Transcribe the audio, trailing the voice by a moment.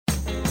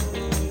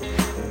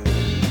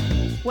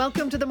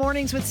Welcome to the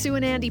Mornings with Sue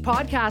and Andy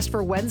podcast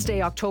for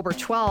Wednesday, October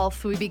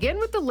 12th. We begin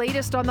with the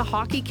latest on the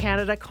Hockey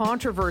Canada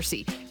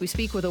controversy. We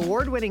speak with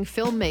award-winning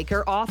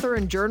filmmaker, author,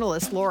 and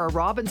journalist Laura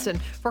Robinson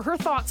for her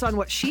thoughts on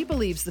what she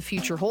believes the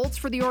future holds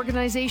for the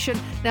organization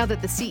now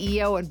that the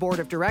CEO and board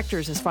of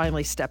directors has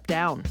finally stepped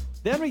down.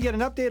 Then we get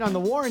an update on the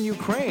war in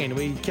Ukraine.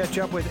 We catch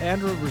up with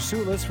Andrew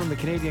Rasulis from the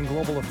Canadian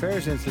Global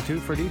Affairs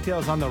Institute for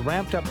details on the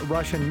ramped-up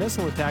Russian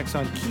missile attacks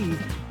on Kyiv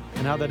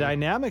and how the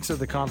dynamics of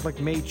the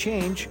conflict may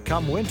change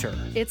come winter.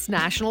 It's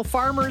National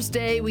Farmers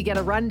Day. We get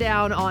a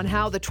rundown on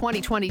how the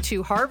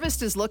 2022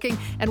 harvest is looking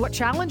and what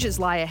challenges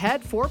lie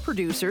ahead for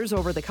producers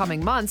over the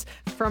coming months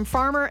from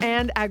farmer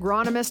and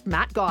agronomist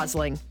Matt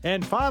Gosling.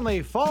 And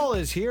finally, fall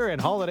is here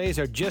and holidays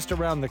are just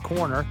around the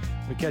corner.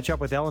 We catch up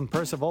with Ellen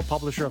Percival,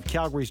 publisher of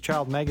Calgary's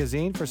Child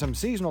magazine, for some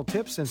seasonal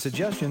tips and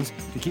suggestions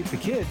to keep the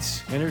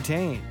kids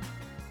entertained.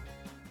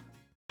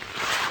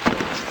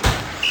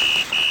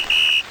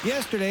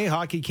 Yesterday,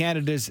 Hockey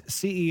Canada's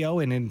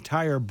CEO and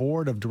entire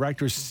board of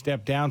directors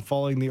stepped down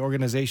following the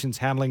organization's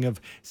handling of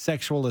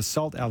sexual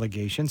assault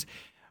allegations.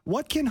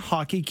 What can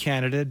Hockey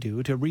Canada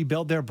do to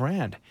rebuild their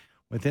brand?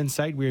 With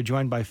insight, we are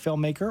joined by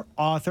filmmaker,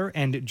 author,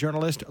 and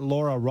journalist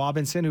Laura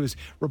Robinson, who's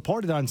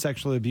reported on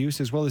sexual abuse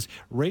as well as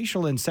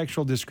racial and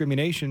sexual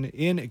discrimination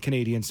in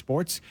Canadian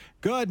sports.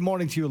 Good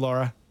morning to you,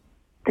 Laura.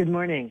 Good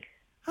morning.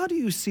 How do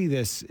you see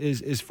this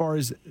as far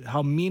as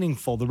how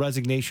meaningful the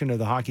resignation of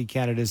the Hockey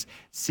Canada's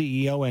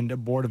CEO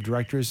and board of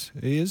directors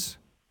is?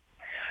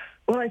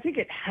 Well, I think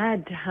it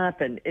had to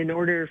happen in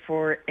order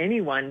for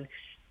anyone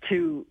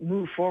to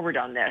move forward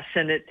on this.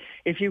 And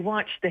if you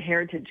watch the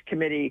Heritage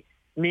Committee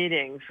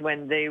meetings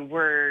when they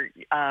were,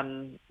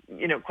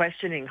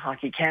 questioning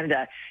Hockey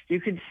Canada, you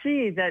could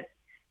see that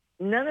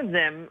none of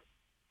them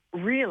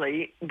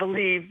really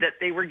believed that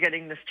they were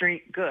getting the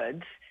straight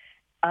goods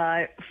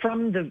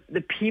from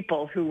the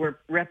people who were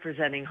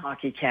representing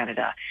Hockey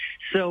Canada.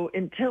 So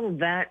until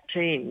that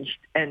changed,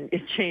 and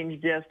it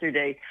changed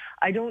yesterday,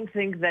 I don't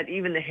think that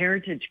even the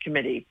Heritage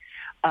Committee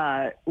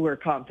were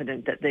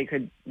confident that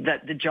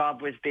that the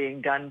job was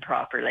being done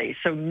properly.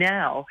 So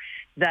now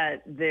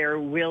that there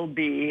will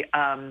be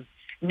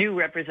new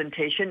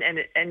representation,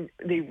 and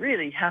they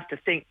really have to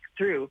think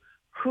through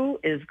who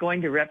is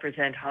going to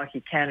represent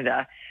Hockey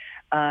Canada,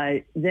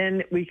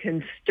 then we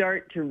can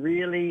start to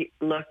really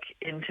look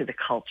into the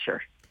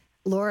culture.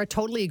 Laura,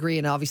 totally agree.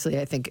 And obviously,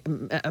 I think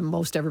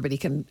most everybody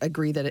can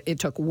agree that it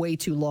took way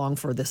too long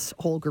for this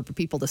whole group of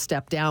people to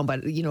step down.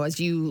 But, as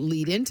you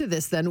lead into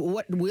this, then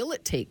what will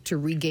it take to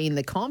regain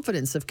the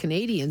confidence of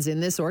Canadians in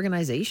this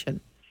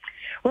organization?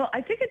 Well,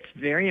 I think it's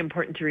very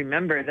important to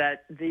remember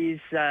that these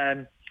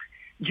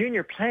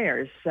junior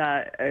players,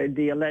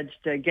 the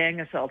alleged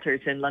gang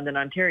assaulters in London,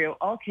 Ontario,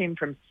 all came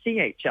from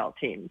CHL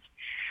teams.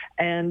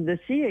 And the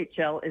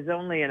CHL is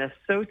only an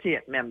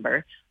associate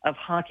member of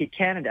Hockey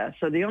Canada.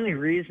 So the only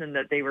reason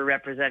that they were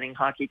representing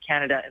Hockey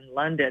Canada in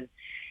London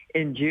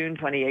in June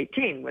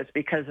 2018 was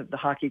because of the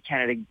Hockey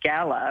Canada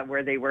Gala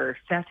where they were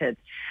feted.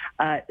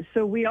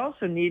 So we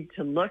also need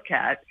to look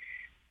at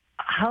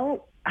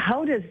how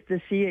does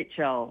the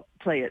CHL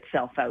play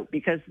itself out,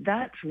 because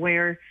that's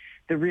where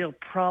the real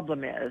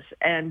problem is.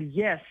 And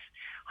yes,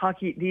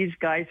 these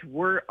guys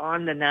were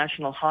on the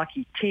national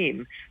hockey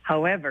team.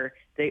 However,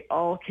 they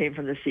all came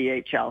from the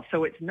CHL.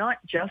 So it's not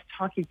just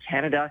Hockey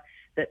Canada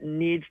that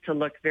needs to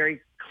look very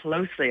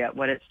closely at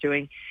what it's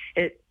doing.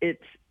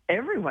 It's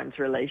everyone's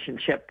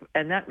relationship,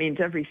 and that means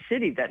every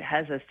city that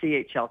has a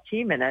CHL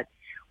team in it.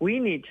 We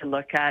need to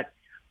look at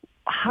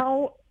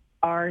how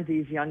are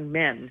these young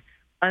men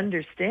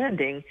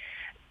understanding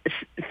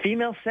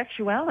female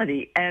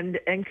sexuality and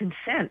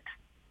consent.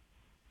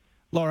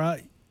 Laura,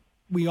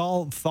 we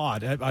all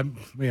thought, I'm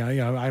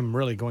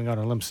really going out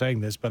on a limb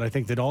saying this, but I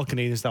think that all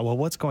Canadians thought, well,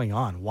 what's going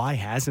on? Why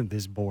hasn't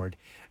this board,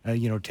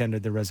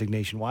 tendered the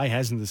resignation? Why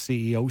hasn't the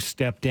CEO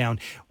stepped down?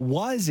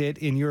 Was it,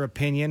 in your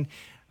opinion,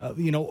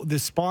 the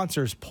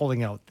sponsors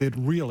pulling out that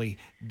really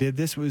did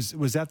this?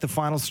 Was that the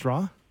final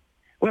straw?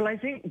 Well, I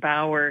think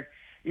Bauer,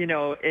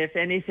 if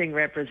anything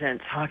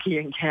represents hockey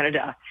in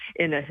Canada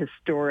in a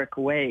historic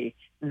way,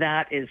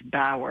 that is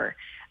Bauer.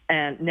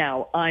 And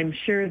now I'm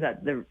sure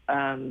that the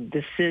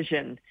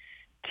decision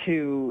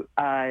to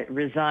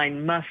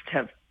resign must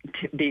have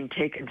been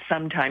taken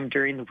sometime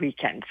during the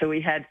weekend. So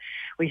we had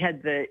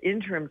the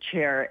interim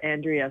chair,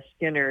 Andrea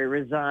Skinner,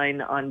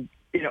 resign on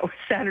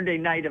Saturday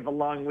night of a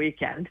long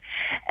weekend,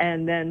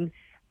 and then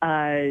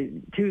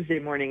Tuesday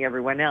morning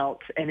everyone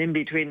else, and in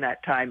between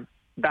that time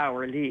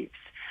Bauer leaves.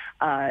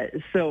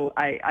 So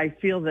I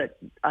feel that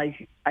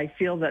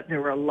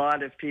there were a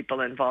lot of people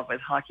involved with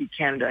Hockey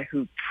Canada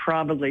who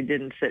probably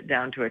didn't sit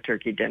down to a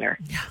turkey dinner.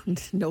 Yeah,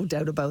 no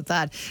doubt about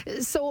that.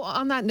 So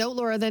on that note,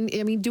 Laura, then,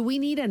 do we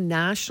need a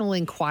national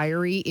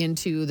inquiry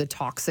into the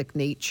toxic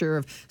nature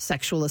of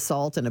sexual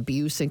assault and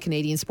abuse in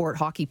Canadian sport,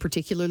 hockey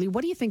particularly?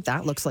 What do you think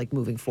that looks like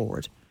moving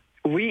forward?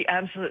 We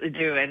absolutely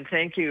do, and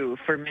thank you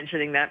for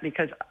mentioning that,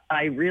 because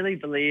I really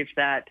believe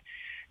that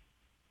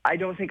I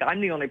don't think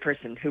I'm the only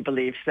person who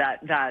believes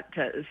that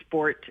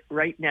sport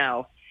right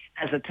now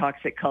has a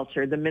toxic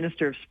culture. The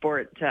Minister of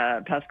Sport,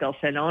 Pascal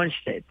Saint-Onge,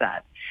 states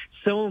that.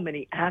 So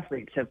many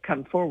athletes have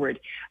come forward.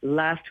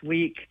 Last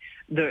week,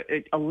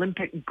 the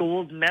Olympic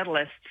gold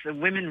medalists, the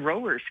women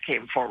rowers,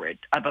 came forward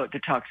about the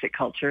toxic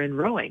culture in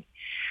rowing.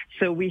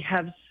 So we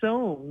have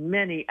so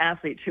many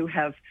athletes who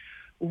have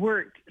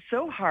worked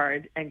so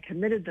hard and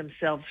committed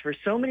themselves for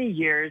so many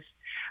years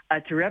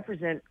to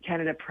represent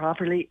Canada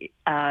properly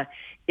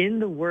in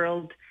the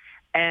world,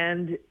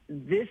 and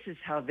this is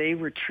how they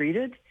were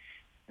treated.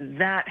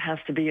 That has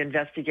to be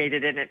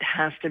investigated, and it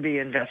has to be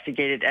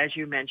investigated, as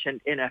you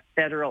mentioned, in a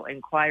federal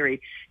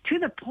inquiry, to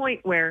the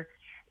point where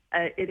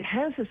it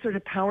has the sort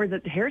of power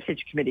that the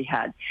Heritage Committee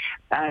had.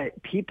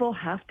 People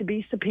have to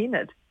be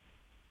subpoenaed.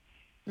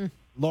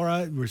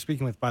 Laura, we're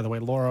speaking with, by the way,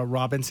 Laura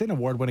Robinson,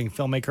 award-winning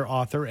filmmaker,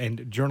 author,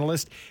 and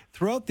journalist.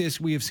 Throughout this,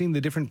 we have seen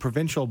the different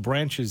provincial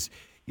branches,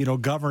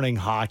 governing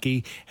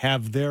hockey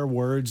have their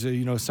words,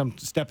 some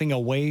stepping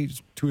away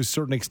to a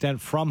certain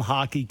extent from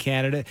Hockey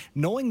Canada,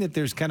 knowing that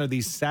there's kind of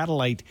these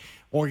satellite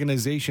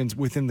organizations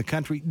within the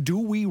country. Do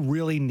we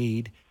really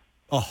need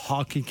a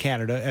Hockey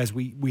Canada as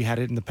we had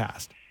it in the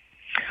past?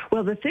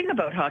 Well, the thing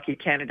about Hockey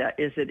Canada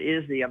is it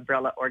is the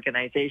umbrella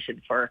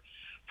organization for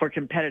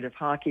competitive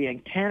hockey in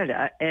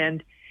Canada,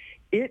 and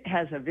it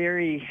has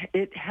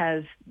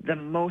the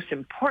most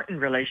important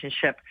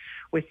relationship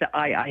with the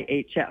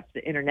IIHF,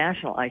 the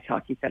International Ice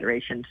Hockey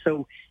Federation.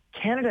 So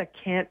Canada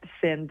can't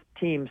send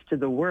teams to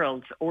the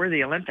Worlds or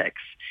the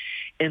Olympics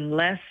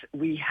unless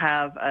we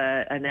have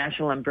a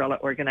national umbrella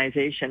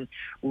organization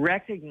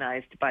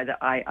recognized by the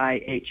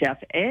IIHF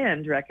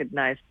and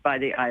recognized by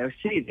the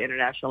IOC, the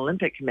International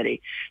Olympic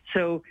Committee.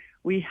 So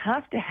we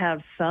have to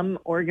have some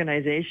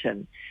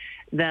organization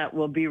that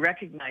will be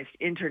recognized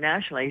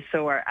internationally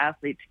so our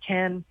athletes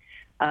can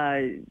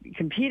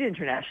compete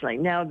internationally.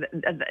 Now,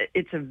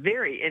 it's a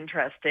very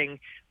interesting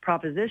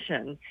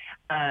proposition.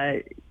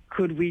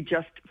 Could we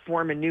just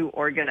form a new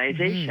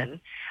organization?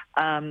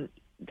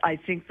 I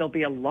think there'll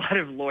be a lot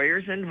of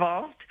lawyers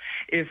involved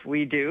if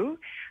we do.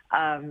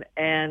 And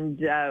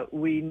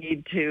we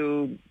need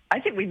to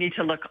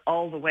look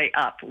all the way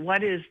up.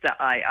 What is the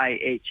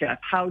IIHF?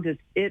 How does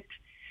it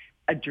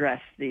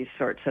address these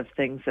sorts of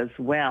things as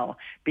well?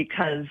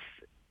 Because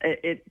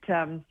it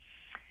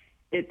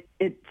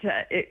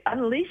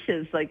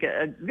unleashes like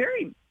a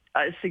very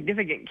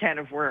significant can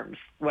of worms,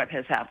 what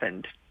has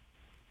happened.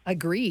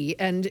 Agree.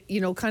 And,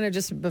 kind of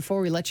just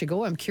before we let you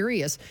go, I'm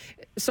curious.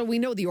 So we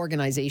know the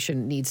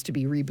organization needs to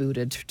be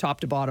rebooted top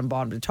to bottom,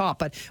 bottom to top.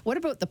 But what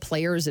about the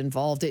players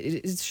involved?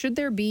 Should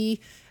there be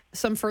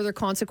some further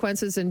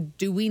consequences? And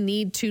do we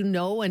need to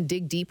know and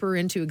dig deeper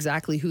into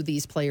exactly who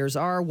these players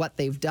are, what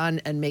they've done,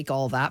 and make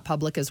all that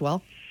public as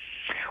well?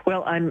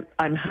 Well,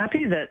 I'm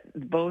happy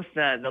that both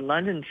the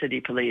London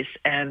City Police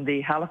and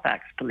the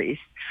Halifax Police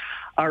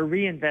are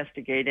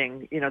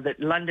reinvestigating, the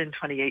London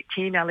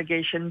 2018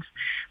 allegations,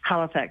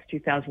 Halifax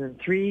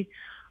 2003.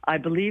 I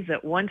believe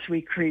that once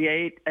we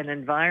create an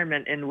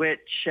environment in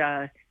which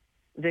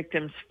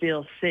victims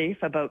feel safe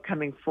about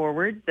coming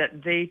forward,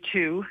 that they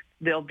too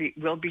we'll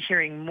be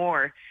hearing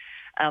more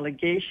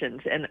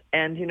allegations, and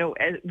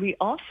we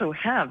also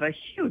have a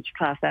huge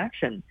class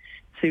action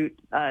suit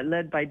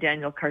led by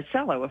Daniel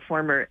Carcelo, a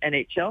former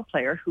NHL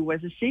player who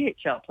was a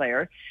CHL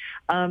player,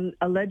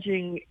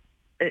 alleging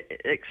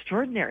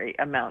extraordinary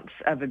amounts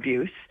of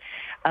abuse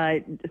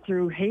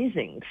through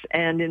hazings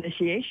and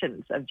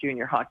initiations of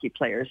junior hockey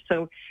players.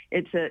 So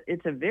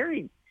it's a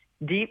very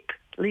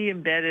deeply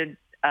embedded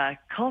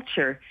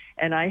culture,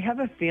 and I have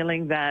a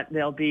feeling that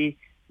there'll be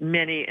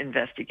many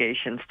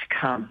investigations to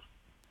come.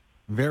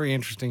 Very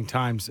interesting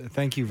times.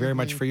 Thank you very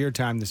much for your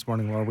time this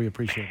morning, Laura. We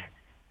appreciate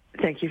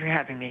it. Thank you for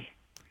having me.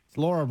 It's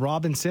Laura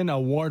Robinson,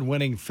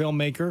 award-winning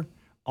filmmaker,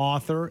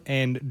 author,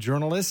 and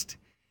journalist.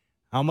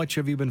 How much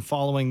have you been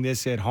following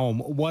this at home?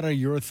 What are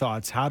your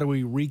thoughts? How do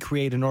we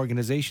recreate an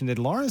organization that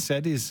Laura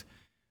said is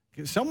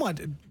somewhat,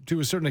 to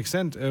a certain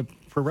extent, a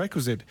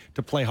prerequisite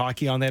to play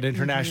hockey on that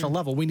international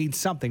level? We need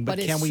something, but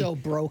it's so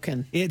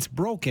broken. It's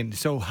broken.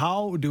 So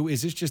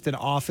is this just an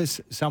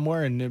office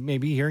somewhere, and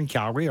maybe here in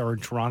Calgary or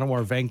Toronto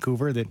or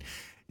Vancouver, that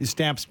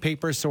stamps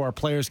papers so our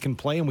players can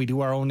play, and we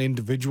do our own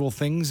individual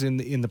things in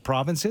the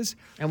provinces?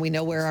 And we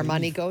know where our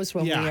money goes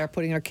when we are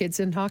putting our kids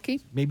in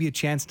hockey? Maybe a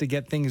chance to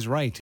get things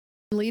right.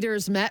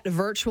 Leaders met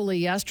virtually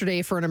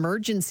yesterday for an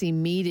emergency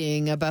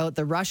meeting about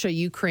the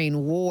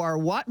Russia-Ukraine war.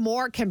 What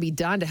more can be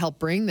done to help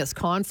bring this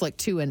conflict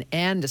to an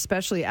end,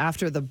 especially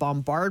after the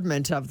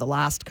bombardment of the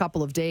last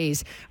couple of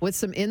days? With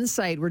some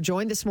insight, we're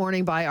joined this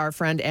morning by our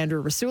friend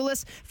Andrew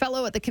Rasoulis,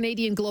 fellow at the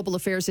Canadian Global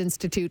Affairs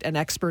Institute and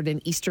expert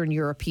in Eastern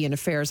European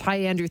affairs. Hi,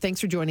 Andrew.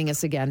 Thanks for joining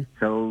us again.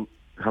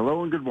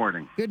 Hello and good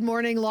morning. Good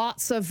morning.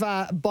 Lots of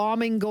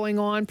bombing going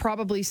on.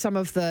 Probably some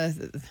of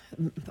the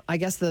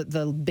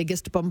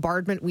biggest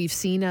bombardment we've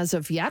seen as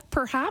of yet,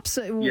 perhaps.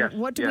 Yes,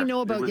 what do we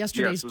know about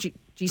yesterday's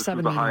G7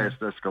 meeting? The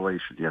highest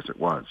escalation. Yes, it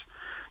was.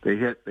 They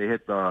hit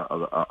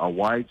a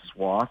wide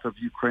swath of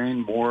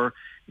Ukraine, more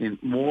in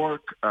more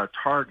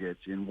targets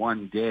in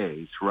one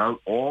day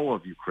throughout all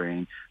of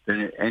Ukraine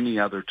than at any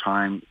other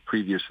time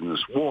previous in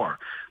this war.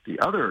 The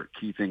other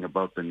key thing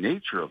about the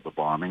nature of the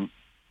bombing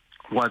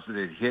was that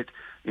it hit,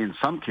 in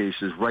some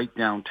cases, right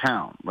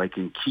downtown, like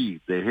in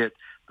Kyiv. They hit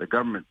the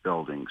government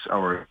buildings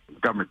or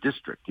government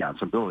district,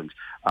 some buildings.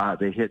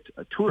 They hit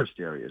tourist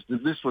areas.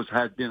 This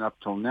had been up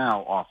till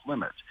now off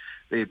limits.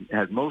 They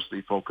had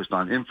mostly focused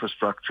on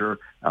infrastructure,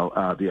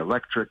 the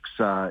electrics,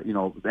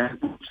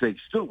 which they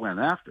still went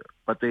after,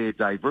 but they had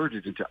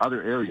diverted into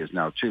other areas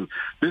now too.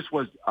 This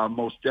was a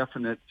most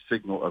definite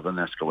signal of an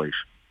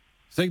escalation.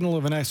 Signal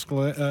of an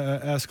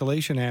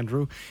escalation,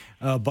 Andrew.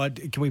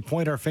 But can we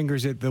point our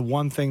fingers at the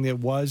one thing that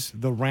was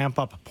the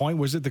ramp-up point?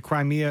 Was it the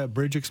Crimea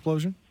bridge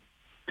explosion?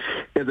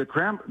 Yeah,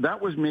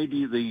 that was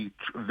maybe the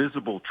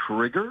visible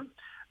trigger,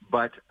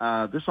 but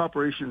this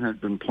operation had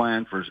been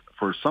planned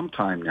for some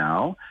time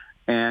now,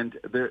 and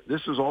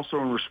this is also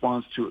in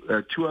response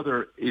to two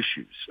other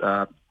issues.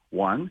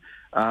 One,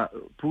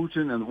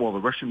 Putin and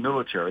the Russian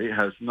military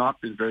has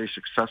not been very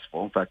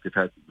successful. In fact, they've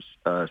had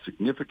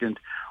significant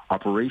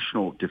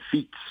operational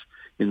defeats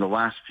in the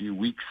last few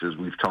weeks, as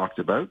we've talked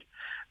about.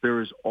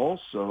 There is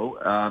also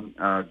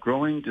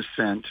growing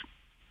dissent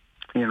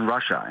in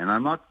Russia, and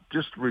I'm not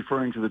just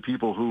referring to the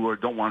people who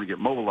don't want to get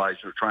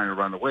mobilized or trying to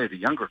run away, the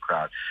younger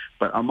crowd,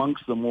 but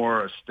amongst the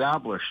more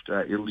established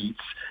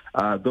elites,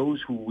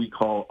 those who we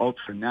call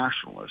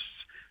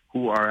ultra-nationalists,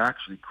 who are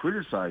actually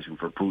criticizing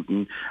for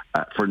Putin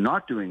for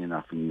not doing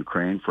enough in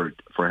Ukraine, for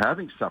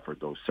having suffered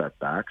those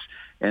setbacks,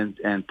 and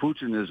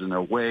Putin is in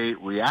a way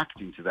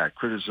reacting to that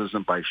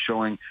criticism by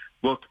showing,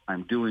 look,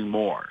 I'm doing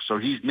more. So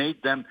he's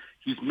made the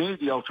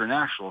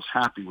ultranationals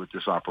happy with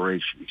this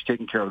operation. He's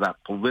taken care of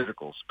that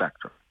political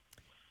spectrum.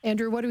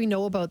 Andrew, what do we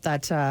know about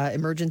that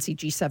emergency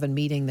G7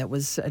 meeting that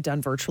was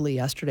done virtually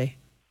yesterday?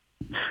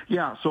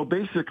 Yeah, so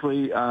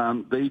basically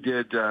they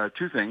did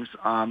two things.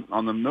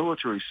 On the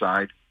military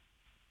side,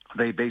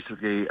 they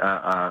basically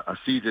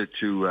acceded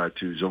to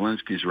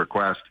Zelensky's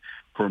request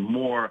for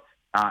more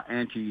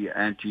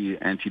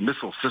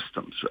anti-missile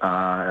systems,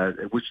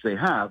 which they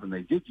have, and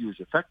they did use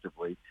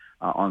effectively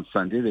on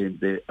Sunday.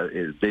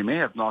 They may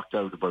have knocked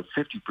out about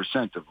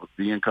 50% of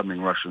the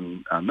incoming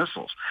Russian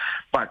missiles,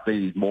 but they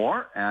need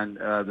more, and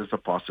there's a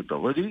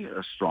possibility,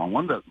 a strong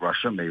one, that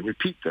Russia may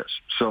repeat this.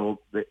 So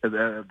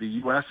the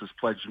U.S. has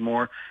pledged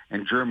more,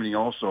 and Germany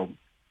also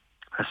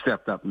has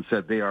stepped up and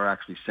said they are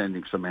actually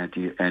sending some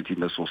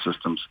anti-missile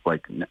systems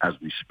like as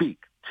we speak.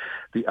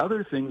 The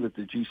other thing that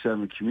the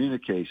G7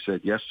 communique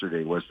said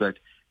yesterday was that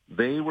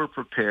they were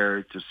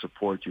prepared to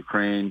support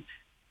Ukraine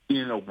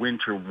in a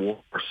winter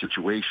war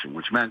situation,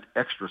 which meant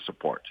extra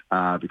support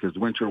because the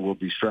winter will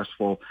be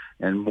stressful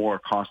and more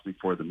costly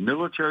for the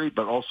military,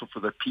 but also for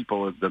the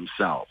people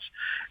themselves.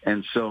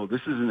 And so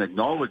this is an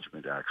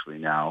acknowledgement, actually,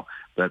 now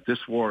that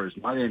this war is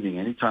not ending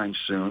anytime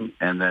soon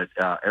and that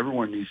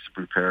everyone needs to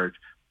be prepared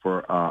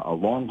for a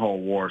long-haul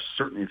war,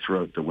 certainly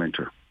throughout the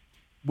winter.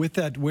 With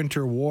that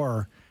winter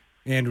war,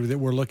 Andrew, that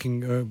we're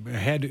looking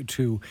ahead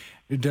to,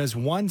 is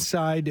one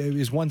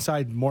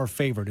side more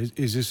favored?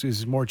 Is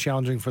this more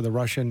challenging for the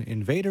Russian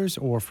invaders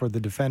or for the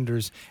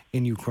defenders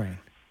in Ukraine?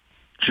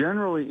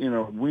 Generally, in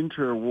a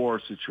winter war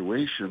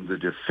situation, the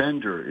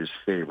defender is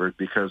favored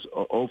because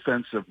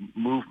offensive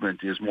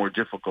movement is more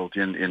difficult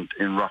in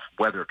rough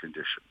weather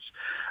conditions.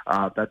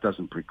 That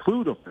doesn't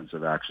preclude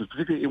offensive actions,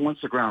 particularly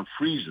once the ground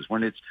freezes.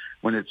 When it's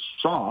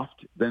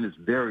soft, then it's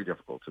very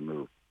difficult to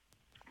move.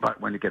 But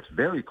when it gets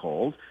very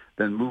cold,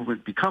 then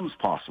movement becomes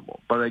possible.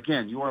 But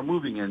again, you are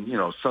moving in,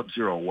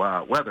 sub-zero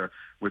weather,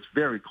 where it's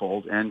very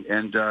cold,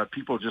 and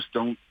people just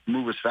don't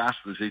move as fast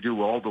as they do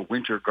with all the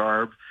winter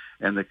garb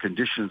and the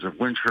conditions of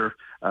winter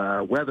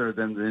weather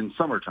than in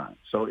summertime.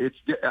 So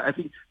I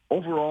think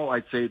overall,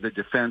 I'd say the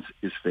defense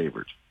is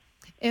favored.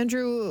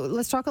 Andrew,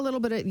 let's talk a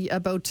little bit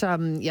about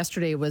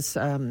yesterday was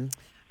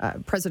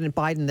President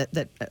Biden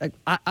that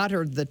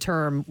uttered the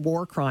term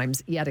war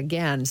crimes yet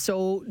again.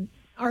 So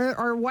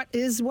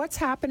what's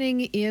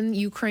happening in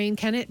Ukraine?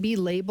 Can it be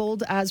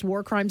labeled as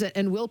war crimes?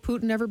 And will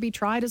Putin ever be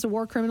tried as a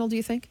war criminal, do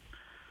you think?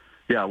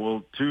 Yeah,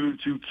 well, two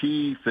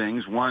key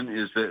things. One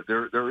is that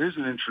there is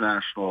an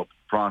international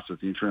process,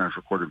 the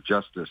International Court of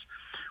Justice,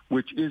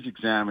 which is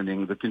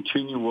examining the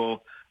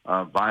continual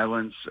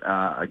violence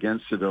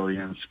against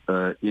civilians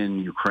in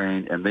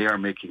Ukraine, and they are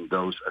making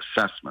those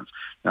assessments.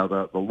 Now,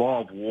 the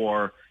law of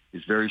war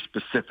is very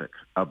specific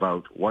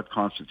about what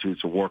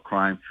constitutes a war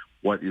crime,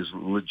 what is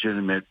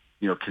legitimate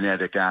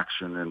kinetic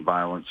action and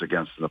violence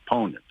against an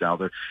opponent. Now,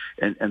 there's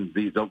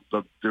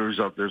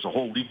a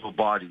whole legal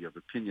body of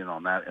opinion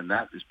on that, and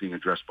that is being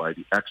addressed by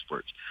the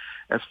experts.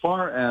 As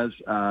far as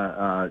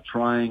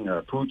trying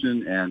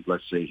Putin and,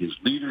 let's say, his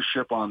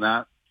leadership on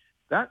that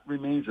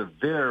remains a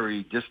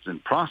very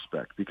distant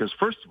prospect because,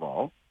 first of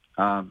all,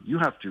 you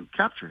have to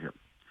capture him.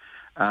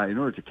 In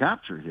order to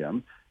capture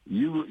him,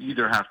 you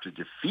either have to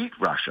defeat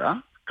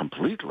Russia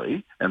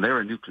completely, and they're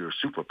a nuclear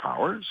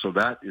superpower, so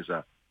that is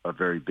a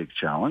very big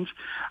challenge,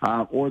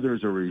 or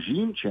there's a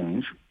regime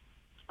change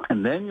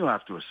And then you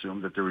have to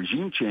assume that the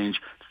regime change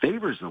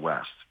favors the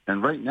West.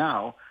 And right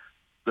now,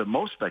 the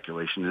most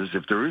speculation is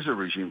if there is a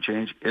regime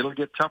change, it'll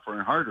get tougher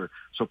and harder,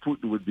 so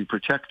Putin would be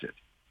protected.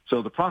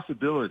 So the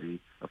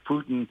possibility of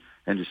Putin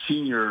and his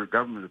senior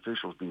government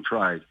officials being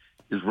tried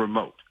is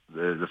remote.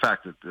 The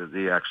fact that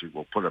they actually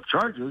will put up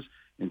charges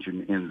in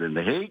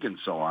The Hague and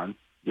so on,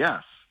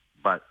 yes.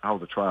 But how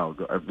the trial,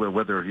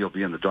 whether he'll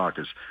be in the dock,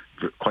 is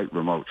quite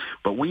remote.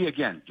 But we,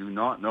 again, do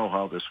not know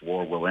how this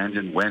war will end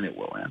and when it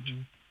will end.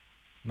 Mm-hmm.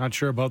 Not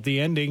sure about the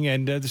ending,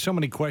 and there's so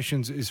many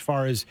questions as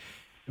far as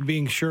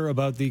being sure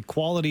about the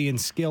quality and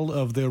skill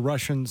of the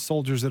Russian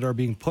soldiers that are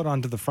being put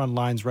onto the front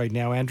lines right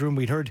now. Andrew, and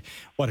we'd heard,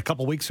 a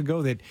couple weeks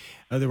ago that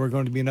there were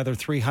going to be another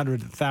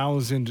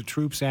 300,000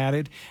 troops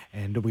added,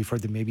 and we've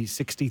heard that maybe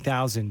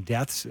 60,000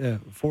 deaths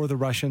for the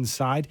Russian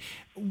side.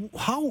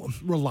 How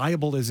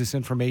reliable is this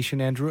information,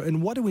 Andrew,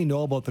 and what do we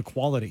know about the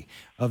quality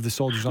of the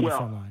soldiers on the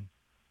front line?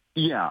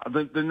 Yeah,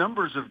 the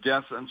numbers of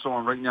deaths and so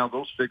on right now,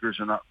 those figures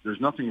are not, there's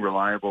nothing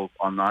reliable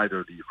on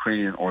either the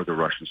Ukrainian or the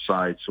Russian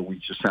side. So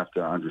we just have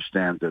to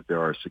understand that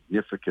there are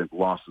significant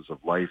losses of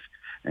life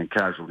and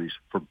casualties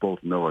for both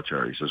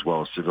militaries as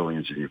well as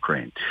civilians in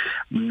Ukraine.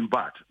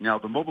 But now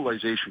the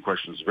mobilization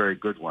question is a very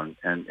good one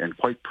and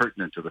quite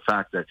pertinent to the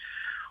fact that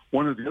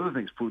one of the other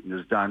things Putin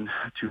has done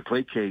to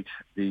placate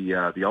the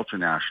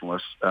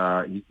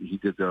ultranationalists, he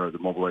did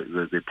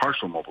the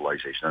partial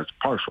mobilization. That's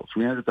partial,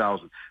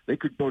 300,000. They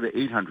could go to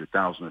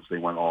 800,000 if they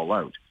went all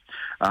out,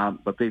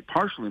 but they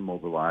partially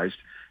mobilized.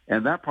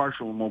 And that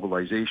partial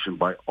mobilization,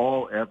 by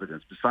all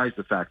evidence, besides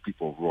the fact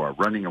people who are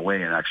running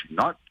away and actually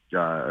not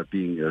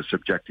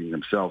subjecting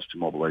themselves to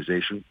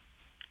mobilization,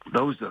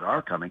 those that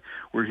are coming,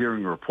 we're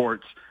hearing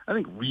reports, I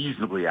think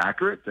reasonably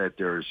accurate, that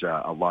there's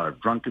a lot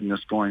of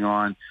drunkenness going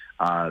on.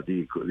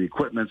 The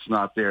equipment's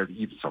not there.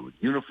 Even some of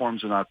the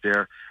uniforms are not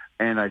there.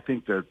 And I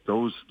think that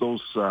those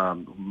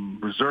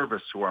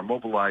reservists who are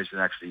mobilized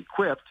and actually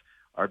equipped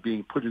are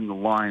being put in the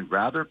line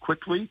rather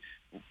quickly,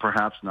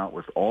 perhaps not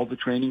with all the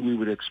training we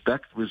would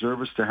expect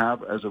reservists to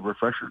have as a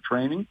refresher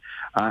training,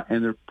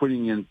 and they're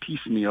putting in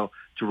piecemeal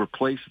to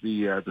replace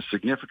the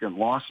significant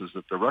losses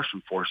that the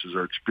Russian forces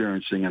are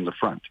experiencing in the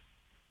front.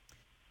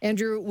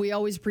 Andrew, we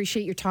always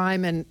appreciate your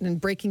time and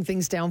breaking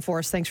things down for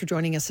us. Thanks for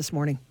joining us this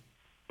morning.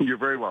 You're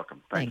very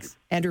welcome. Thanks.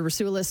 You. Andrew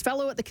Rasiulis,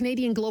 fellow at the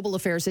Canadian Global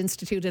Affairs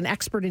Institute and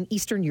expert in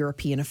Eastern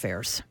European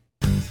affairs.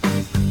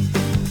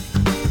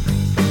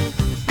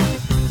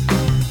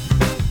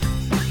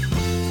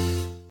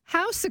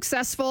 How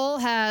successful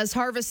has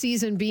harvest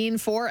season been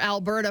for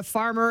Alberta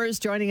farmers?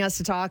 Joining us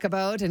to talk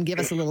about and give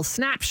us a little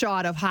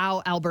snapshot of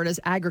how Alberta's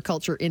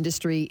agriculture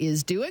industry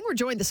is doing. We're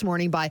joined this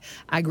morning by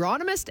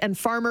agronomist and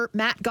farmer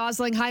Matt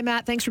Gosling. Hi,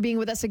 Matt. Thanks for being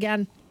with us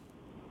again.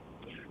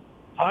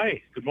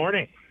 Hi. Good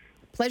morning.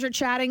 Pleasure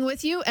chatting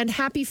with you, and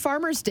happy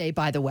Farmers Day,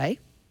 by the way.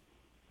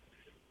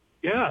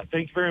 Yeah,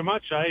 thank you very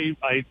much. I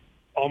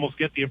almost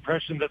get the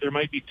impression that there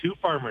might be two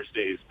Farmers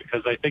Days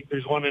because I think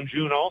there's one in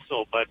June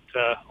also, but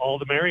all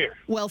the merrier.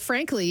 Well,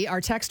 frankly,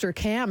 our texter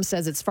Cam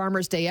says it's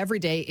Farmers Day every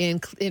day.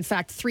 In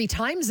fact, 3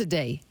 times a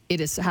day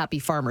it is Happy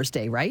Farmers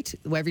Day, right?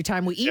 Every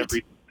time we eat.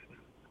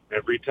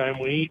 Every time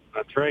we eat,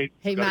 that's right.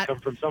 Hey, Gotta Matt, come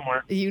from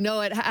somewhere. You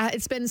know it.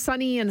 It's been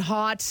sunny and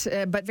hot,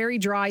 but very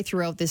dry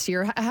throughout this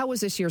year. How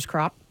was this year's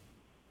crop?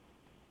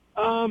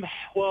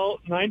 Well,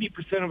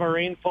 90% of our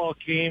rainfall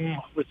came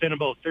within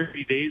about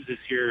 30 days this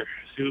year.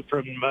 So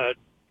from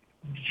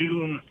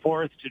June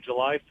 4th to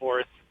July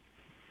 4th,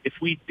 if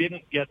we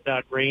didn't get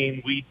that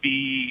rain, we'd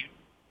be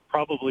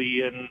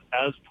probably in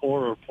as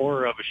poor or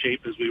poorer of a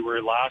shape as we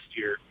were last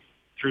year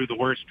through the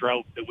worst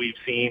drought that we've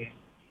seen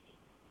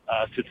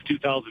since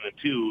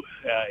 2002,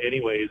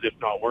 anyways, if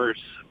not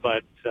worse.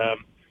 But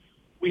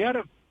we had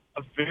a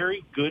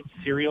very good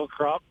cereal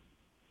crop.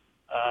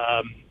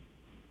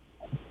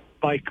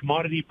 By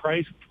commodity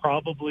price,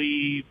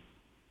 probably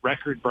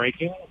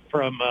record-breaking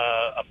from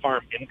a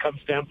farm income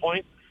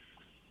standpoint.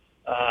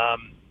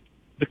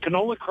 The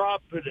canola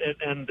crop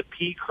and the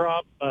pea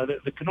crop,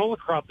 the canola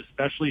crop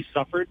especially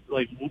suffered.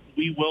 Like,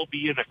 we will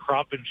be in a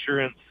crop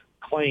insurance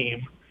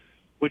claim,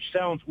 which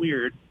sounds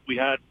weird. We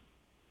had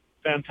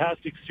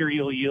fantastic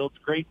cereal yields,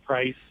 great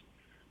price.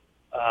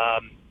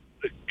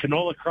 The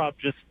canola crop,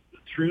 just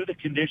through the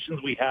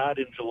conditions we had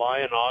in July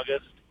and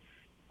August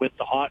with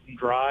the hot and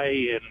dry,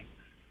 and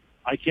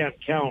I can't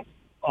count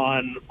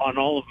on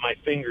all of my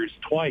fingers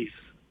twice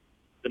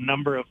the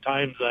number of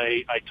times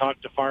I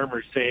talked to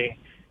farmers saying,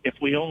 if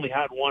we only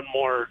had one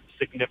more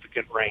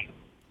significant rain.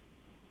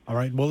 All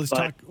right. Well, let's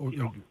talk.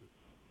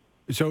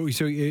 So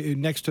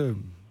next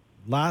to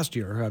last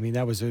year, I mean,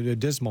 that was a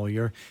dismal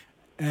year.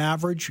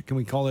 Average, can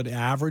we call it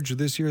average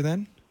this year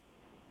then?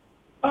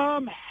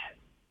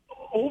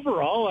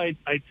 Overall,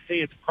 I'd say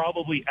it's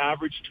probably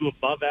average to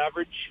above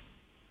average.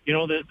 You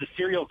know, the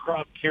cereal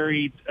crop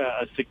carried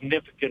a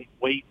significant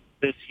weight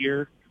this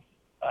year.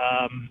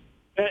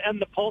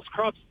 And the pulse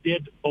crops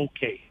did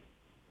okay.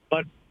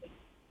 But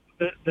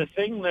the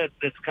thing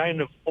that's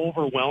kind of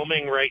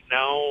overwhelming right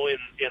now in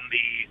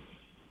the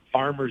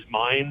farmer's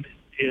mind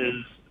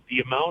is the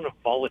amount of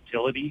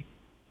volatility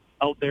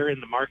out there in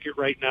the market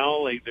right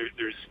now. Like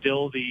there's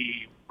still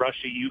the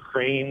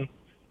Russia-Ukraine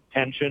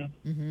tension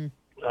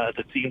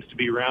that seems to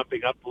be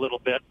ramping up a little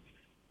bit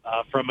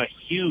from a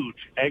huge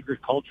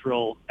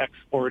agricultural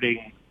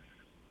exporting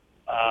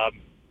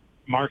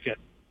market.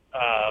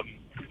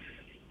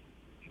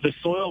 The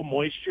soil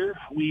moisture,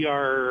 we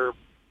are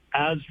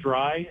as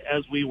dry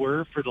as we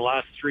were for the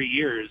last 3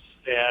 years,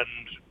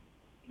 and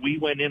we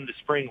went into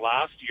spring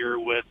last year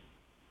with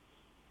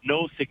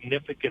no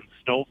significant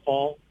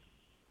snowfall.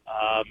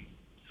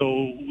 So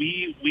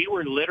we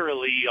were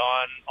literally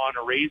on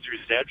a razor's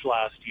edge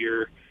last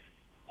year,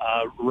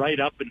 right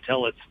up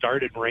until it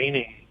started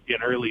raining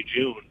in early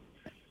June.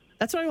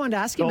 That's what I wanted to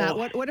ask you, Matt.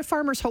 What do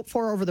farmers hope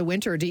for over the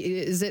winter?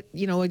 Is it,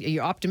 are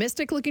you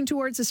optimistic looking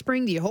towards the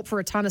spring? Do you hope for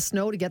a ton of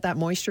snow to get that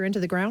moisture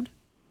into the ground?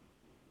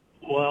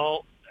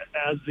 Well,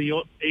 as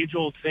the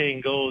age-old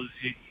saying goes,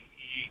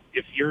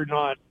 if you're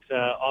not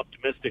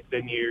optimistic,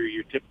 then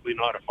you're typically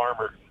not a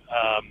farmer.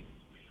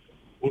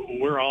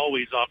 We're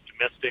always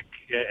optimistic,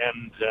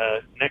 and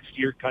next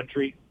year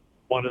country,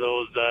 one of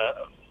those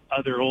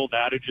other old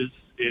adages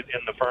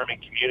in the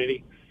farming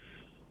community.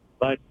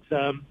 But,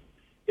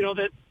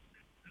 that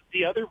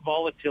the other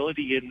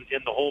volatility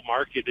in the whole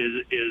market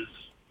is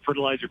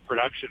fertilizer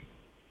production.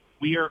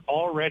 We are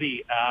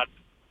already at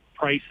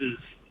prices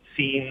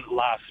seen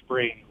last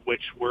spring,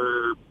 which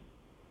were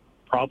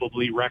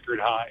probably record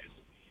highs.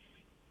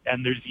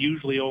 And there's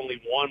usually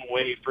only one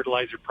way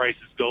fertilizer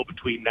prices go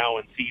between now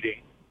and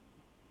seeding,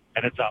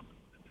 and it's up.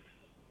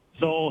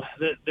 So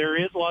there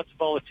is lots of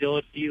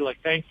volatility.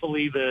 Like,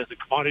 thankfully, the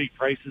commodity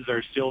prices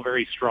are still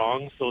very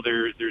strong, so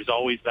there's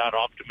always that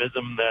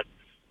optimism that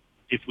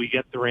if we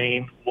get the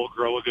rain, we'll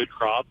grow a good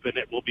crop, and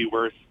it will be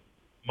worth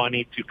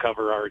money to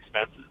cover our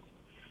expenses.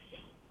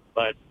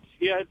 But,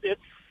 yeah,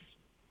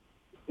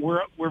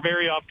 we're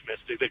very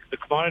optimistic. The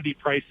commodity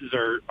prices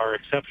are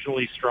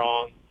exceptionally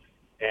strong,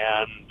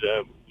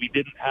 and we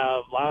didn't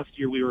have – last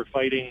year we were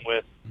fighting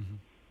with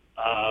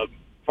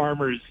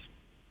farmers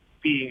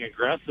being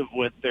aggressive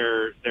with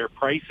their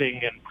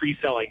pricing and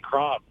pre-selling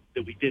crop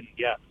that we didn't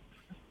get.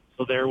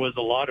 So there was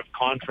a lot of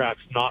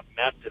contracts not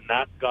met, and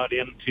that got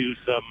into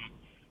some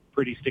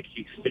pretty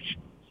sticky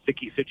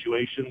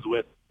situations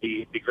with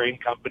the grain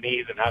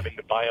companies and having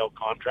to buy out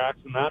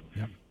contracts and that.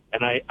 Yep.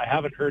 And I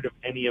haven't heard of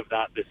any of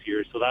that this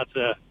year. So that's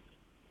a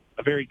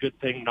very good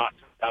thing not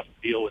to have to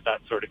deal with that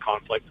sort of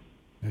conflict.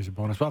 There's a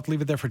bonus. We'll have to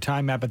leave it there for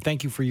time, Matt, but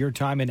thank you for your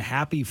time, and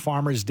happy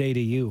Farmers' Day to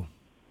you.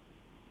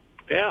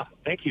 Yeah,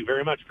 thank you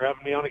very much for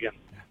having me on again.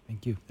 Yeah,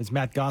 thank you. It's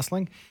Matt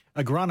Gosling,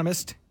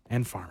 agronomist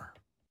and farmer.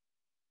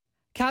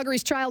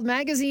 Calgary's Child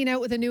Magazine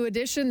out with a new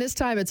edition. This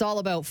time it's all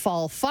about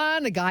fall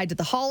fun, a guide to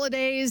the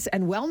holidays,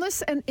 and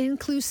wellness and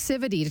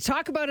inclusivity. To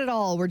talk about it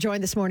all, we're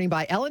joined this morning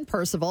by Ellen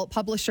Percival,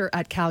 publisher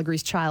at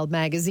Calgary's Child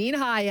Magazine.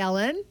 Hi,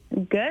 Ellen.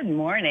 Good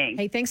morning.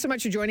 Hey, thanks so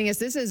much for joining us.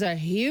 This is a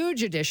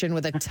huge edition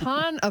with a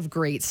ton of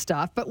great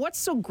stuff. But what's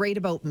so great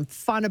about and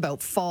fun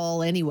about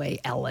fall anyway,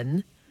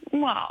 Ellen?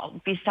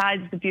 Well,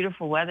 besides the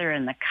beautiful weather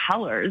and the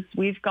colors,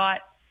 we've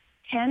got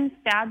 10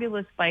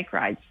 fabulous bike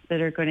rides that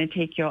are going to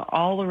take you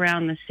all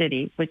around the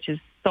city, which is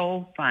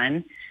so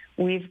fun.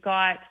 We've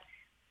got,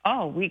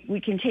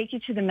 we can take you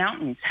to the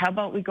mountains. How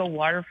about we go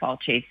waterfall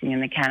chasing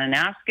in the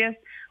Kananaskis?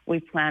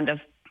 We planned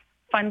a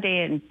fun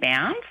day in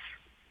Banff.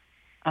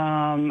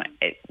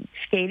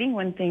 Skating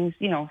when things,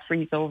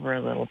 freeze over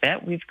a little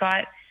bit. We've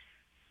got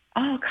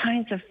all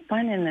kinds of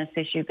fun in this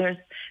issue. There's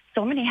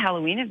so many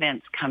Halloween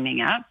events coming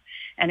up,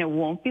 and it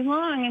won't be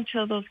long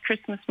until those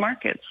Christmas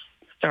markets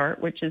start,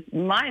 which is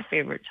my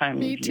favorite time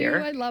of year. Me too.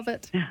 I love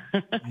it.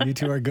 You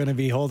two are going to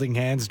be holding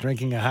hands,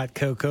 drinking a hot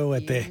cocoa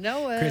at the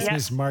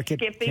Christmas market.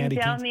 Skipping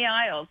down the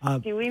aisles,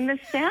 doing the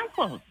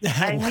samples.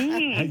 I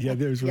mean. Yeah,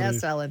 there's really,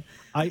 yes, Ellen.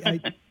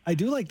 I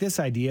do like this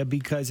idea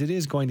because it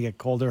is going to get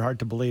colder. Hard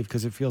to believe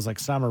because it feels like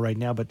summer right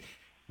now, but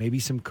maybe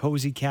some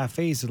cozy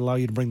cafes that allow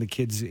you to bring the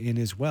kids in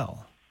as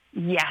well.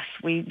 Yes,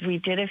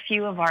 we did a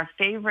few of our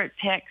favorite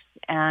picks,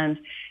 and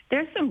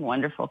there's some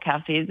wonderful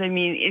cafes. I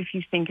mean, if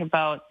you think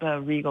about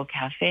the Regal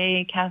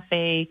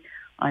Cafe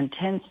on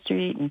 10th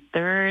Street and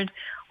 3rd,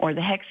 or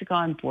the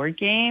Hexagon board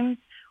games,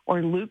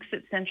 or Luke's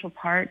at Central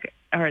Park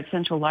or at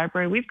Central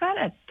Library, we've got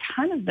a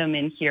ton of them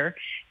in here,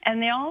 and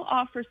they all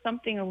offer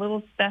something, a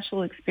little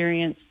special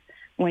experience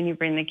when you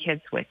bring the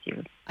kids with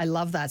you. I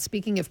love that.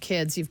 Speaking of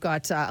kids, you've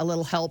got a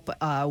little help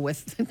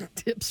with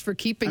tips for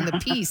keeping the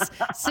peace.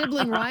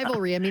 Sibling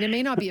rivalry. I mean, it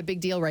may not be a big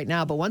deal right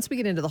now, but once we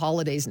get into the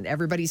holidays and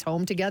everybody's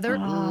home together,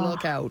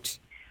 look out.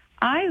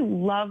 I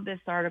love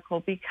this article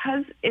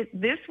because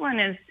this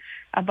one is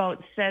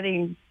about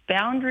setting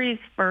boundaries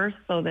first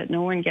so that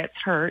no one gets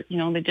hurt,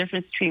 the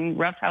difference between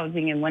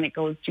roughhousing and when it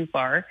goes too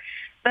far,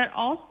 but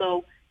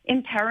also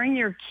empowering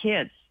your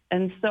kids.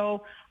 And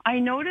so I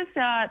noticed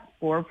at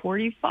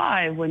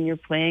 4:45 when you're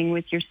playing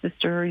with your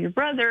sister or your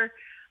brother,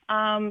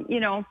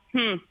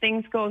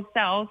 things go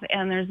south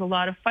and there's a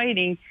lot of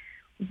fighting.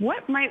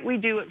 What might we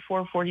do at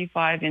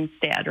 4:45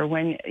 instead? Or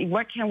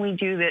what can we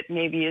do that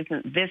maybe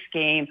isn't this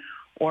game?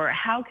 Or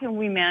how can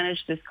we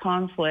manage this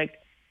conflict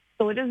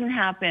so it doesn't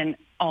happen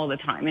all the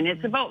time. And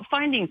it's about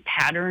finding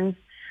patterns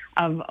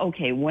of,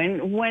 okay, when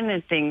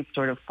do things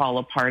sort of fall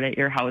apart at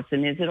your house?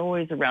 And is it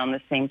always around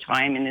the same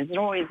time? And is it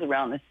always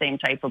around the same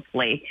type of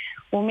play?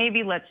 Well,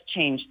 maybe let's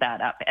change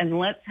that up. And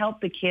let's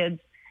help the kids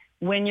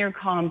when you're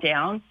calmed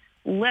down.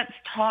 Let's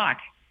talk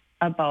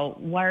about,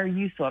 why are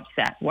you so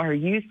upset? Why are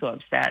you so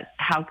upset?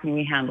 How can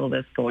we handle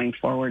this going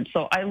forward?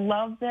 So I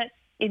love that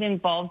it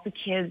involves the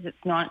kids.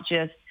 It's not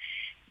just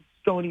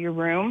go to your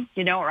room,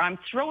 or I'm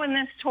throwing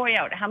this toy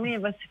out. How many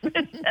of us have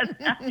said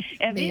that?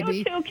 If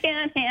you still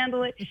can't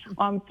handle it,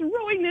 I'm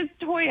throwing this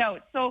toy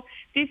out. So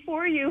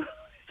before you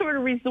sort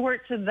of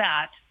resort to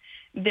that,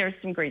 there's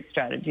some great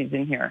strategies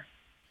in here.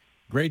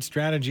 Great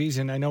strategies,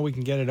 and I know we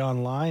can get it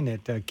online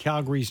at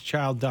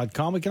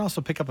calgaryschild.com. We can also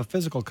pick up a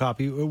physical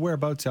copy.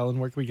 Whereabouts, Ellen?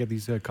 Where can we get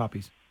these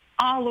copies?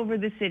 All over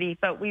the city,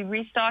 but we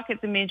restock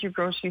at the major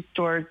grocery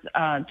stores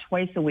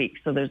twice a week,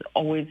 so there's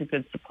always a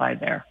good supply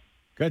there.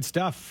 Good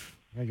stuff.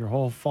 You got your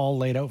whole fall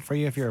laid out for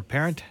you. If you're a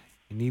parent,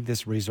 you need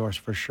this resource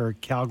for sure.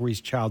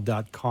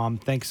 calgaryschild.com.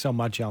 Thanks so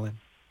much, Ellen.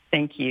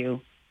 Thank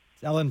you.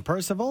 It's Ellen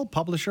Percival,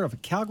 publisher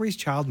of Calgary's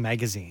Child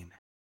magazine.